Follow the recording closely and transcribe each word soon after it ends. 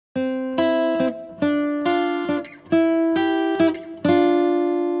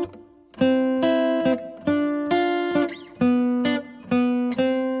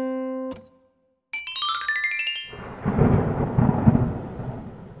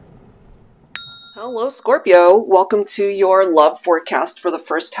Hello, Scorpio. Welcome to your love forecast for the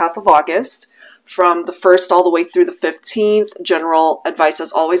first half of August. From the 1st all the way through the 15th, general advice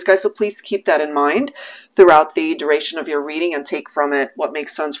as always, guys, so please keep that in mind throughout the duration of your reading and take from it what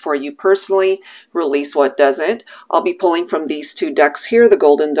makes sense for you personally, release what doesn't. I'll be pulling from these two decks here, the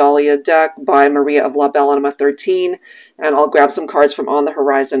Golden Dahlia deck by Maria of La Belle Anima 13, and I'll grab some cards from On the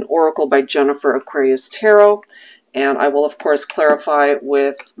Horizon Oracle by Jennifer Aquarius Tarot, and I will, of course, clarify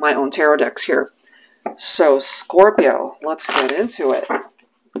with my own tarot decks here. So, Scorpio, let's get into it.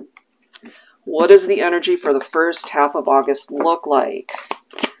 What does the energy for the first half of August look like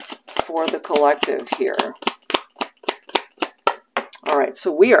for the collective here? All right,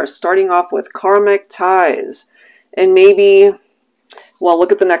 so we are starting off with karmic ties. And maybe, well,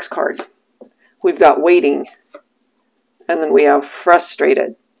 look at the next card. We've got waiting, and then we have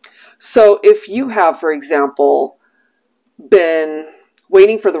frustrated. So if you have, for example, been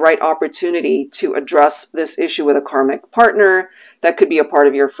waiting for the right opportunity to address this issue with a karmic partner, that could be a part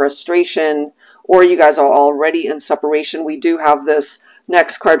of your frustration, or you guys are already in separation. We do have this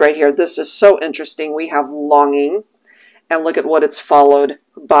next card right here. This is so interesting. We have longing, and look at what it's followed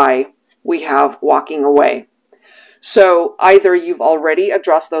by. We have walking away. So either you've already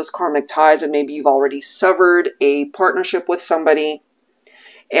addressed those karmic ties and maybe you've already severed a partnership with somebody.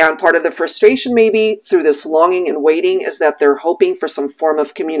 And part of the frustration maybe through this longing and waiting is that they're hoping for some form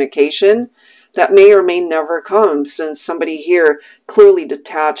of communication that may or may never come, since somebody here clearly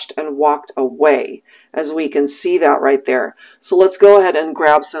detached and walked away, as we can see that right there. So let's go ahead and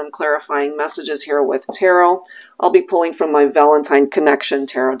grab some clarifying messages here with tarot. I'll be pulling from my Valentine Connection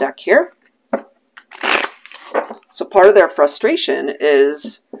tarot deck here. So part of their frustration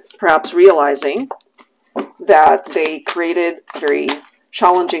is perhaps realizing that they created a very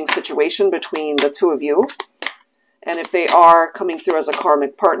challenging situation between the two of you. And if they are coming through as a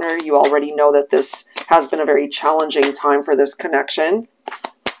karmic partner, you already know that this has been a very challenging time for this connection.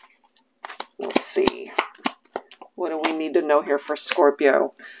 Let's see. What do we need to know here for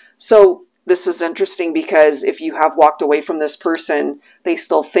Scorpio? So this is interesting because if you have walked away from this person, they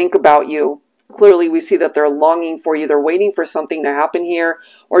still think about you. Clearly, we see that they're longing for you. They're waiting for something to happen here,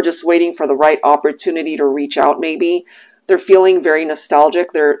 or just waiting for the right opportunity to reach out maybe. They're feeling very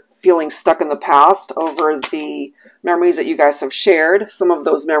nostalgic. They're feeling stuck in the past over the memories that you guys have shared. Some of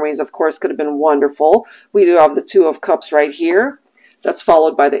those memories, of course, could have been wonderful. We do have the Two of Cups right here. That's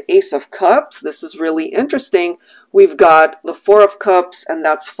followed by the Ace of Cups. This is really interesting. We've got the Four of Cups, and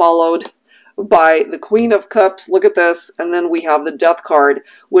that's followed by the Queen of Cups. Look at this. And then we have the Death card,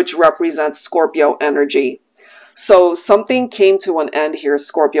 which represents Scorpio energy. So something came to an end here,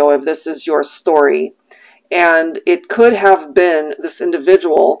 Scorpio, if this is your story. And it could have been this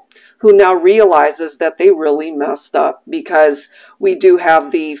individual who now realizes that they really messed up, because we do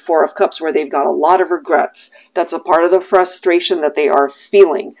have the Four of Cups where they've got a lot of regrets. That's a part of the frustration that they are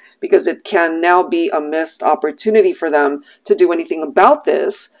feeling, because it can now be a missed opportunity for them to do anything about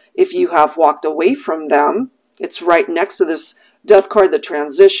this. If you have walked away from them, it's right next to this Death card, the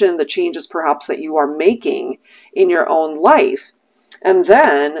transition, the changes perhaps that you are making in your own life. And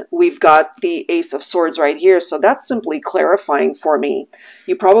then we've got the Ace of Swords right here. So that's simply clarifying for me.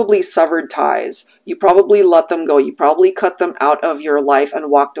 You probably severed ties. You probably let them go. You probably cut them out of your life and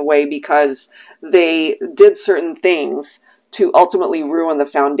walked away because they did certain things to ultimately ruin the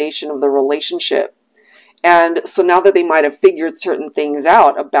foundation of the relationship. And so now that they might have figured certain things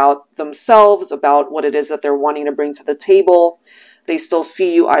out about themselves, about what it is that they're wanting to bring to the table, they still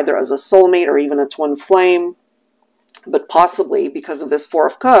see you either as a soulmate or even a twin flame. But possibly because of this Four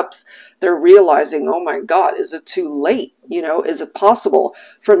of Cups, they're realizing, oh my God, is it too late? You know, is it possible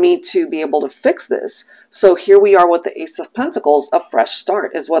for me to be able to fix this? So here we are with the Ace of Pentacles. A fresh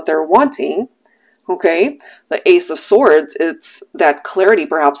start is what they're wanting. Okay, the Ace of Swords, it's that clarity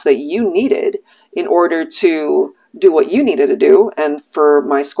perhaps that you needed in order to do what you needed to do. And for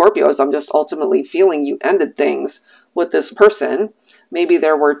my Scorpios, I'm just ultimately feeling you ended things with this person. Maybe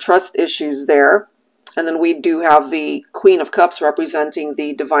there were trust issues there. And then we do have the Queen of Cups representing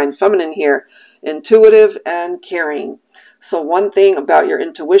the Divine Feminine here, intuitive and caring. So one thing about your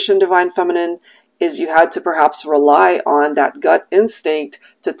intuition, Divine Feminine, is you had to perhaps rely on that gut instinct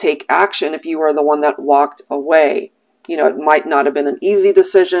to take action if you were the one that walked away. You know, it might not have been an easy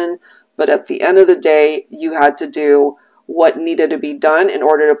decision, but at the end of the day, you had to do what needed to be done in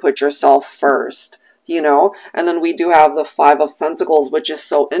order to put yourself first. You know, and then we do have the Five of Pentacles, which is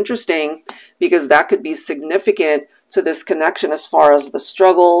so interesting because that could be significant to this connection as far as the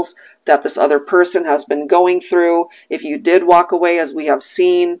struggles that this other person has been going through. If you did walk away, as we have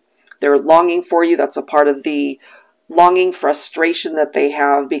seen, they're longing for you. That's a part of the longing, frustration that they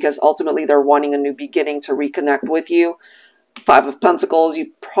have, because ultimately they're wanting a new beginning to reconnect with you. Five of Pentacles,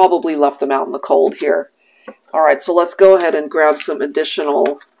 you probably left them out in the cold here. All right, so let's go ahead and grab some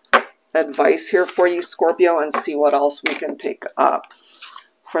additional advice here for you, Scorpio, and see what else we can pick up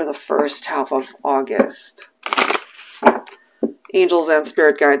for the first half of August. Angels and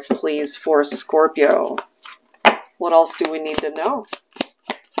spirit guides, please, for Scorpio. What else do we need to know?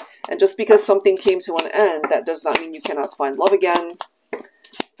 And just because something came to an end, that does not mean you cannot find love again.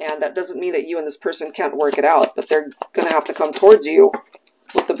 And that doesn't mean that you and this person can't work it out, but they're going to have to come towards you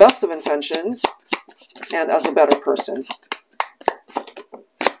with the best of intentions and as a better person.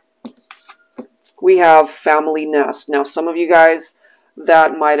 We have family nest. Now, some of you guys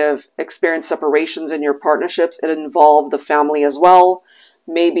that might have experienced separations in your partnerships, it involved the family as well.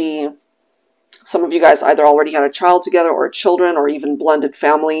 Maybe some of you guys either already had a child together or children or even blended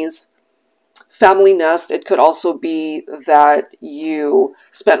families. Family nest, it could also be that you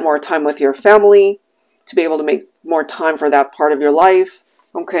spent more time with your family to be able to make more time for that part of your life.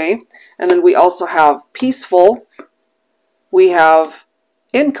 Okay, and then we also have peaceful. We have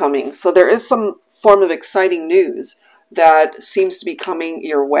incoming. So there is some form of exciting news that seems to be coming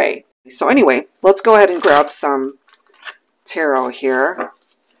your way. So anyway, let's go ahead and grab some tarot here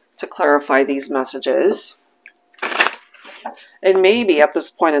to clarify these messages. And maybe at this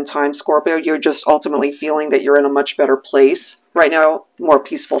point in time, Scorpio, you're just ultimately feeling that you're in a much better place right now, more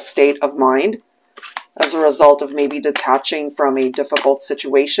peaceful state of mind as a result of maybe detaching from a difficult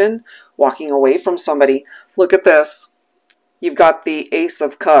situation, walking away from somebody. Look at this. You've got the Ace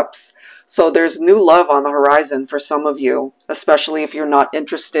of Cups. So there's new love on the horizon for some of you, especially if you're not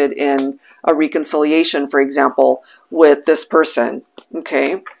interested in a reconciliation, for example, with this person.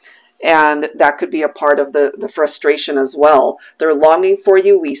 Okay. And that could be a part of the frustration as well. They're longing for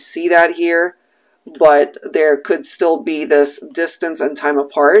you. We see that here. But there could still be this distance and time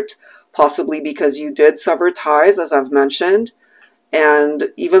apart, possibly because you did sever ties, as I've mentioned. And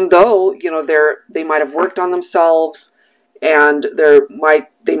even though, you know, they might have worked on themselves and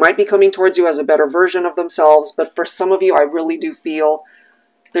they might be coming towards you as a better version of themselves. But for some of you, I really do feel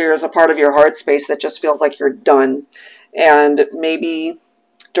there's a part of your heart space that just feels like you're done. And maybe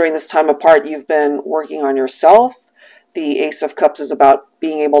during this time apart, you've been working on yourself. The Ace of Cups is about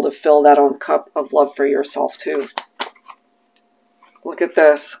being able to fill that own cup of love for yourself too. Look at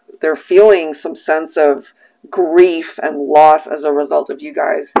this. They're feeling some sense of grief and loss as a result of you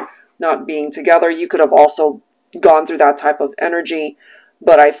guys not being together. You could have also gone through that type of energy,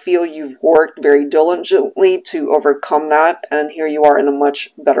 but I feel you've worked very diligently to overcome that, and here you are in a much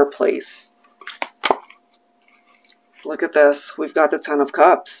better place. Look at this. We've got the Ten of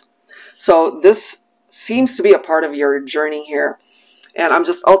Cups. So this seems to be a part of your journey here. And I'm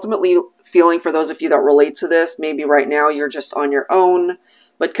just ultimately feeling for those of you that relate to this, maybe right now you're just on your own,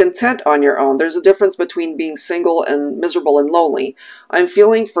 but content on your own. There's a difference between being single and miserable and lonely. I'm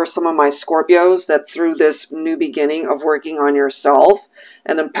feeling for some of my Scorpios that through this new beginning of working on yourself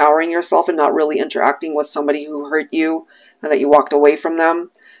and empowering yourself and not really interacting with somebody who hurt you and that you walked away from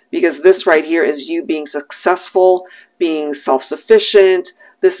them, because this right here is you being successful, being self-sufficient.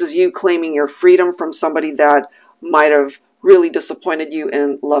 This is you claiming your freedom from somebody that might have really disappointed you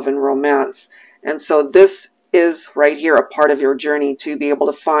in love and romance. And so this is right here a part of your journey to be able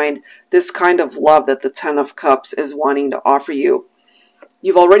to find this kind of love that the Ten of Cups is wanting to offer you.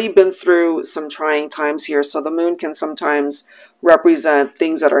 You've already been through some trying times here, so the moon can sometimes represent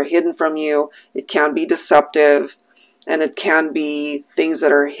things that are hidden from you. It can be deceptive, and it can be things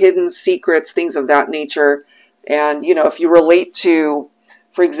that are hidden, secrets, things of that nature. And, you know, if you relate to,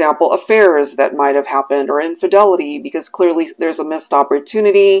 for example, affairs that might have happened or infidelity, because clearly there's a missed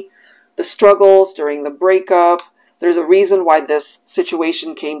opportunity, the struggles during the breakup, there's a reason why this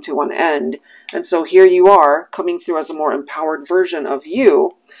situation came to an end. And so here you are coming through as a more empowered version of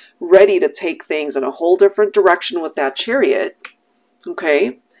you, ready to take things in a whole different direction with that Chariot.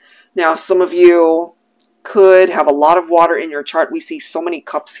 Okay. Now, some of you could have a lot of water in your chart. We see so many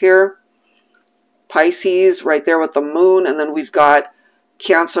cups here. Pisces right there with the moon, and then we've got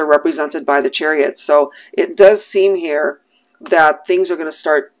Cancer represented by the Chariot. So it does seem here that things are going to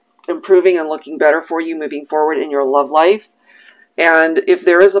start improving and looking better for you moving forward in your love life. And if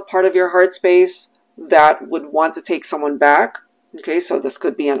there is a part of your heart space that would want to take someone back, okay, so this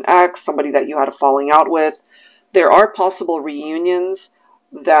could be an ex, somebody that you had a falling out with, there are possible reunions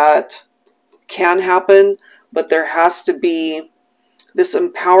that can happen, but there has to be this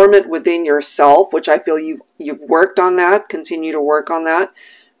empowerment within yourself, which I feel you've worked on that, continue to work on that,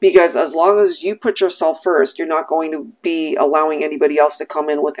 because as long as you put yourself first, you're not going to be allowing anybody else to come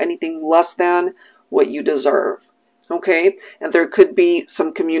in with anything less than what you deserve. Okay, and there could be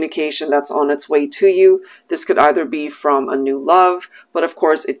some communication that's on its way to you. This could either be from a new love, but of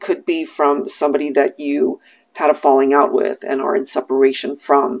course it could be from somebody that you had a falling out with and are in separation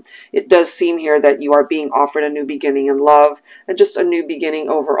from. It does seem here that you are being offered a new beginning in love and just a new beginning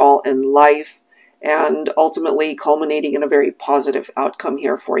overall in life, and ultimately culminating in a very positive outcome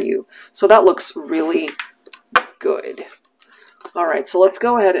here for you. So that looks really good. All right, so let's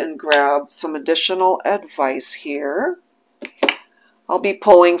go ahead and grab some additional advice here. I'll be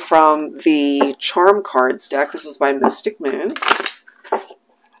pulling from the Charm Cards deck. This is by Mystic Moon.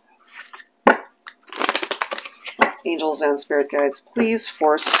 Angels and Spirit Guides, please,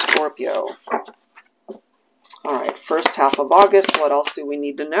 for Scorpio. All right, first half of August, what else do we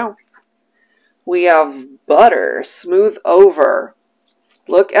need to know? We have butter, smooth over.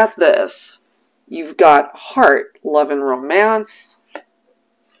 Look at this. You've got heart, love and romance.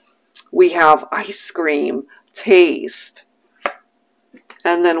 We have ice cream, taste.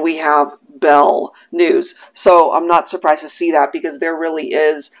 And then we have bell, news. So I'm not surprised to see that, because there really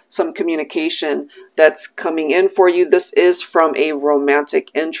is some communication that's coming in for you. This is from a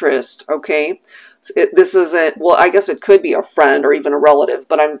romantic interest, okay? This isn't, well, I guess it could be a friend or even a relative,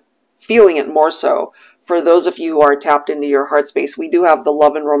 but I'm feeling it more so for those of you who are tapped into your heart space. We do have the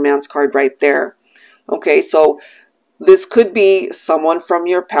love and romance card right there. Okay, so this could be someone from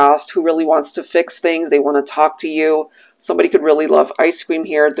your past who really wants to fix things. They want to talk to you. Somebody could really love ice cream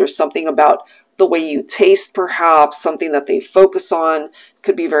here. There's something about the way you taste, perhaps, something that they focus on.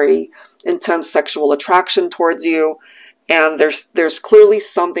 Could be very intense sexual attraction towards you. And there's clearly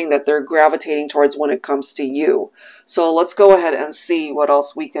something that they're gravitating towards when it comes to you. So let's go ahead and see what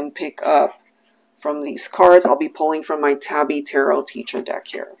else we can pick up from these cards. I'll be pulling from my Tabby Tarot Teacher deck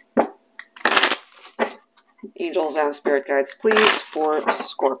here. Angels and Spirit Guides, please, for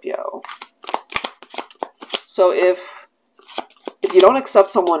Scorpio. So if you don't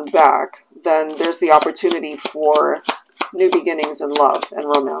accept someone back, then there's the opportunity for new beginnings in love and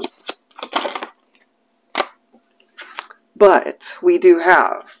romance. But we do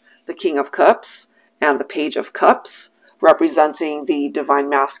have the King of Cups and the Page of Cups, representing the Divine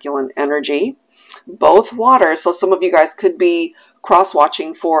Masculine energy. Both water, so some of you guys could be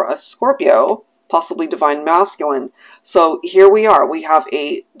cross-watching for a Scorpio, possibly Divine Masculine. So here we are. We have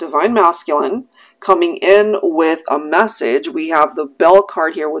a Divine Masculine coming in with a message. We have the Bell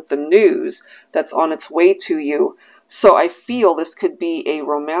card here with the news that's on its way to you. So I feel this could be a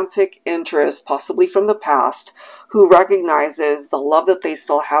romantic interest, possibly from the past, who recognizes the love that they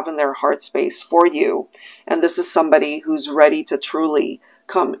still have in their heart space for you. And this is somebody who's ready to truly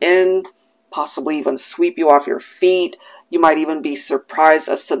come in, possibly even sweep you off your feet. You might even be surprised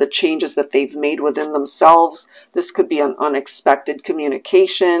as to the changes that they've made within themselves. This could be an unexpected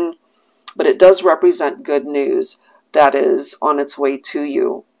communication, but it does represent good news that is on its way to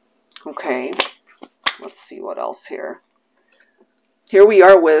you. Okay, let's see what else here. Here we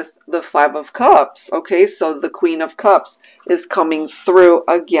are with the Five of Cups. Okay, so the Queen of Cups is coming through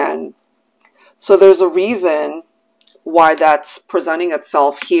again. So there's a reason why that's presenting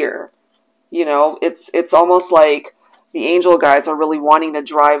itself here. You know, it's almost like the angel guides are really wanting to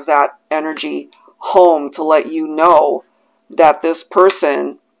drive that energy home to let you know that this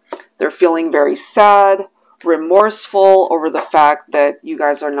person, they're feeling very sad, remorseful over the fact that you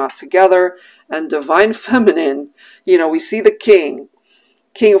guys are not together. And Divine Feminine, you know, we see the King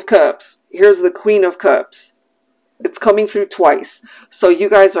of Cups. Here's the Queen of Cups. It's coming through twice. So you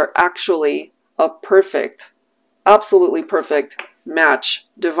guys are actually a perfect, absolutely perfect match,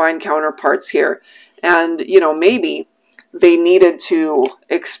 divine counterparts here. And, you know, maybe they needed to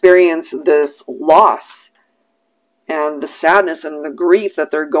experience this loss and the sadness and the grief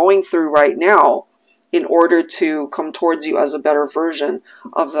that they're going through right now in order to come towards you as a better version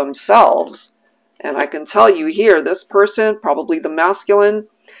of themselves. And I can tell you here, this person, probably the masculine,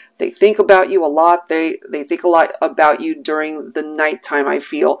 they think about you a lot. They think a lot about you during the nighttime, I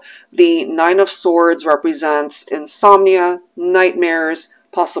feel. The Nine of Swords represents insomnia, nightmares,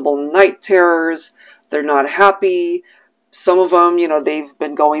 possible night terrors. They're not happy. Some of them, you know, they've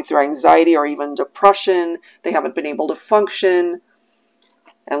been going through anxiety or even depression. They haven't been able to function.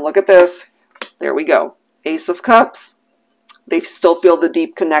 And look at this. There we go. Ace of Cups. They still feel the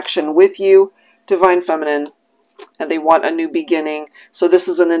deep connection with you, Divine Feminine, and they want a new beginning. So this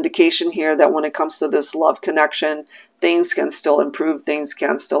is an indication here that when it comes to this love connection, things can still improve. Things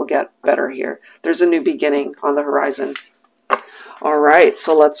can still get better here. There's a new beginning on the horizon. All right,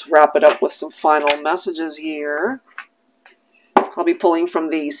 so let's wrap it up with some final messages here. I'll be pulling from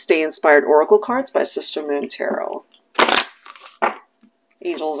the Stay Inspired Oracle cards by Sister Moon Tarot.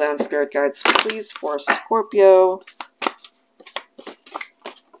 Angels and spirit guides, please, for Scorpio.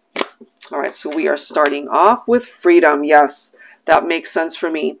 All right, so we are starting off with freedom. Yes, that makes sense for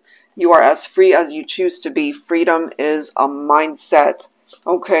me. You are as free as you choose to be. Freedom is a mindset.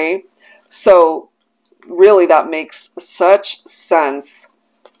 Okay, so really that makes such sense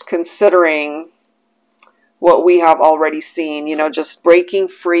considering what we have already seen, you know, just breaking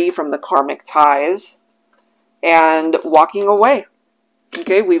free from the karmic ties and walking away.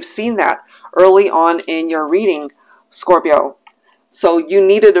 Okay, we've seen that early on in your reading, Scorpio. So you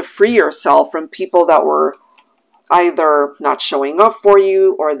needed to free yourself from people that were either not showing up for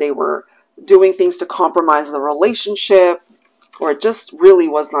you, or they were doing things to compromise the relationship, or it just really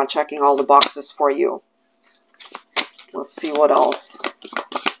was not checking all the boxes for you. Let's see what else.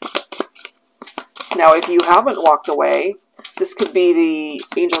 Now, if you haven't walked away, this could be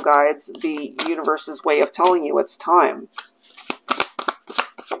the angel guides, the universe's way of telling you it's time.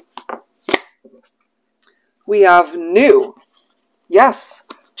 We have new. Yes,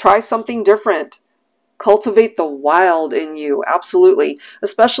 try something different. Cultivate the wild in you, absolutely.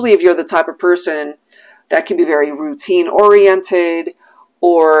 Especially if you're the type of person that can be very routine oriented,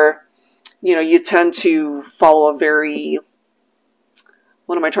 or, you know, you tend to follow a very,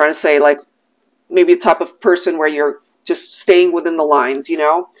 what am I trying to say, like maybe a type of person where you're just staying within the lines, you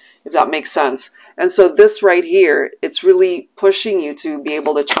know, if that makes sense. And so this right here, it's really pushing you to be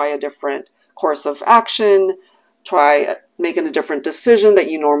able to try a different course of action, try making a different decision that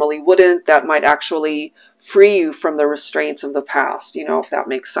you normally wouldn't, that might actually free you from the restraints of the past, you know, if that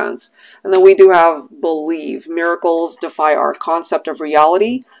makes sense. And then we do have believe. Miracles defy our concept of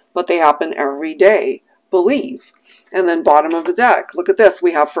reality, but they happen every day. Believe. And then bottom of the deck, look at this,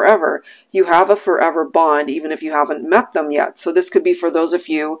 we have forever. You have a forever bond even if you haven't met them yet. So this could be for those of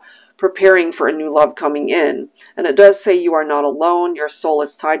you preparing for a new love coming in. And it does say you are not alone. Your soul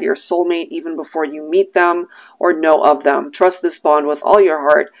is tied to your soulmate even before you meet them or know of them. Trust this bond with all your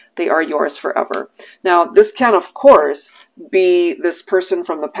heart. They are yours forever. Now, this can, of course, be this person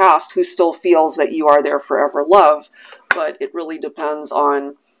from the past who still feels that you are their forever love, but it really depends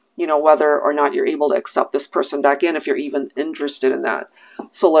on, you know, whether or not you're able to accept this person back in, if you're even interested in that.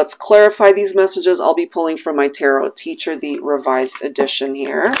 So let's clarify these messages. I'll be pulling from my Tarot Teacher, the revised edition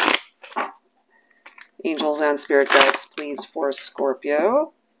here. Angels and spirit guides, please, for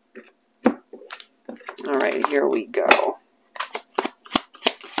Scorpio. All right, here we go.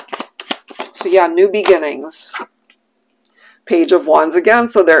 So yeah, new beginnings. Page of Wands again,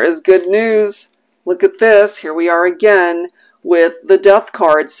 so there is good news. Look at this. Here we are again with the Death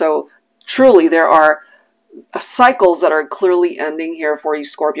card. So truly there are cycles that are clearly ending here for you,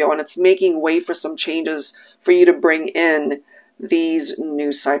 Scorpio, and it's making way for some changes for you to bring in these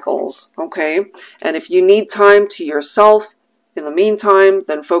new cycles, okay? And if you need time to yourself in the meantime,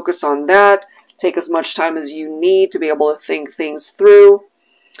 then focus on that. Take as much time as you need to be able to think things through.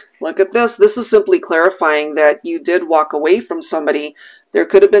 Look at this. This is simply clarifying that you did walk away from somebody. There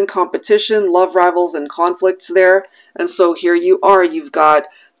could have been competition, love rivals, and conflicts there. And so here you are. You've got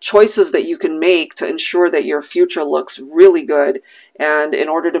choices that you can make to ensure that your future looks really good. And in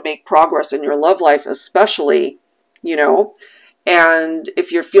order to make progress in your love life especially, you know, and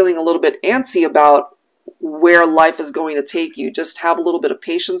if you're feeling a little bit antsy about where life is going to take you, just have a little bit of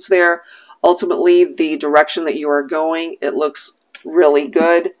patience there. Ultimately, the direction that you are going, it looks really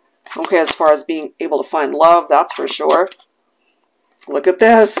good. Okay, as far as being able to find love, that's for sure. Look at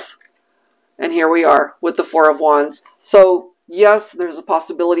this. And here we are with the Four of Wands. So yes, there's a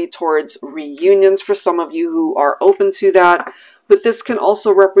possibility towards reunions for some of you who are open to that. But this can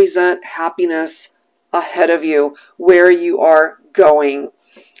also represent happiness ahead of you, where you are going.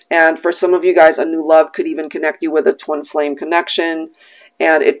 And for some of you guys, a new love could even connect you with a twin flame connection.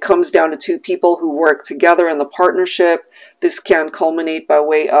 And it comes down to two people who work together in the partnership. This can culminate by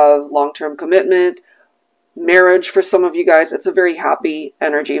way of long-term commitment, marriage for some of you guys. It's a very happy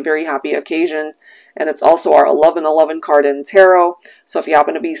energy, a very happy occasion. And it's also our 1111 card in tarot. So if you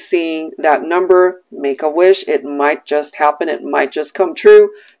happen to be seeing that number, make a wish. It might just happen. It might just come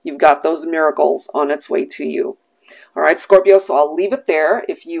true. You've got those miracles on its way to you. All right, Scorpio, so I'll leave it there.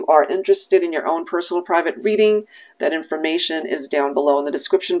 If you are interested in your own personal private reading, that information is down below in the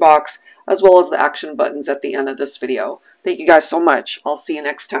description box, as well as the action buttons at the end of this video. Thank you guys so much. I'll see you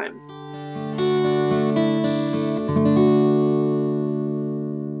next time.